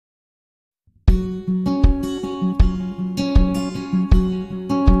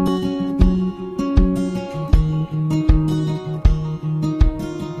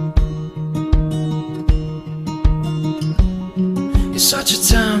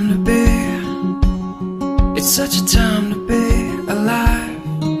time to be, it's such a time to be alive.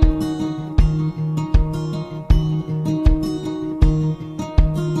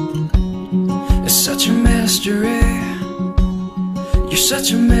 It's such a mystery, you're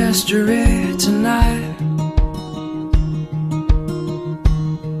such a mystery tonight.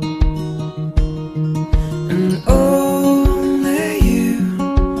 And only you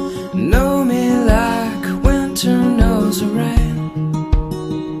know me like winter knows the rain.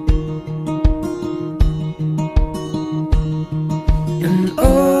 And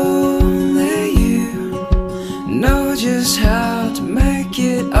only you know just how to make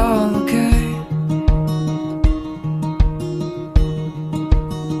it all okay.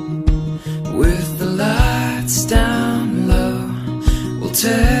 With the lights down low, we'll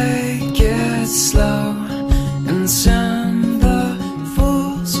take it slow and send the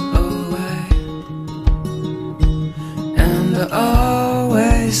fools away. And I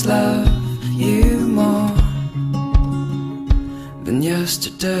always love you more than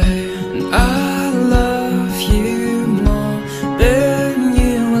yesterday. And I love you more than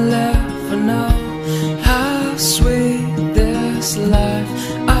you will ever know. How sweet this life,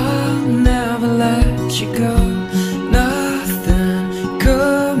 I'll never let you go. Nothing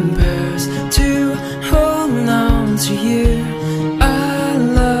compares to holding on to you. I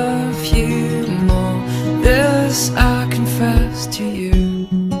love you more, this I confess to you.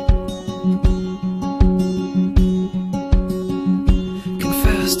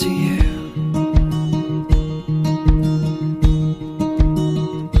 Confess to you.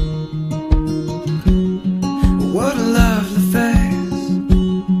 What a lovely face,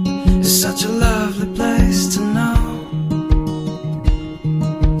 it's such a lovely place to know.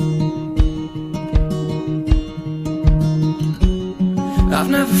 I've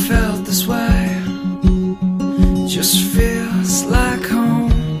never felt this way, just feels like home.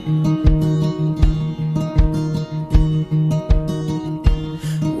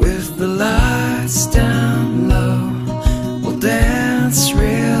 With the lights down low, we'll dance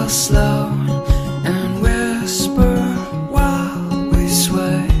real slow and whisper while we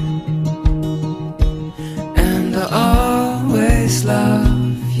sway. And I always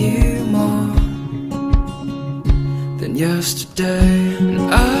love you more than yesterday. And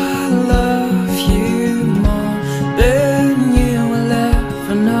I love you more than you will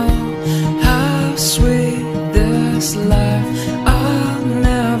ever know. How sweet this life, I'll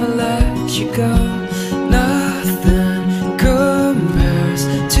never let you go. Nothing compares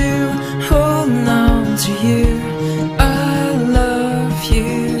to holding on to you. I love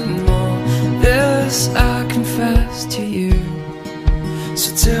you more, this I confess to you. So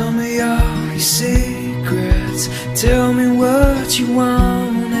tell me all your secrets, tell me what you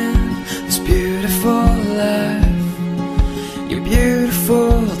want in this beautiful life. You're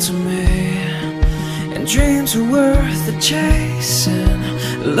beautiful to me, and dreams are worth the chasing.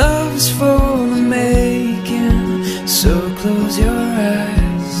 Love is for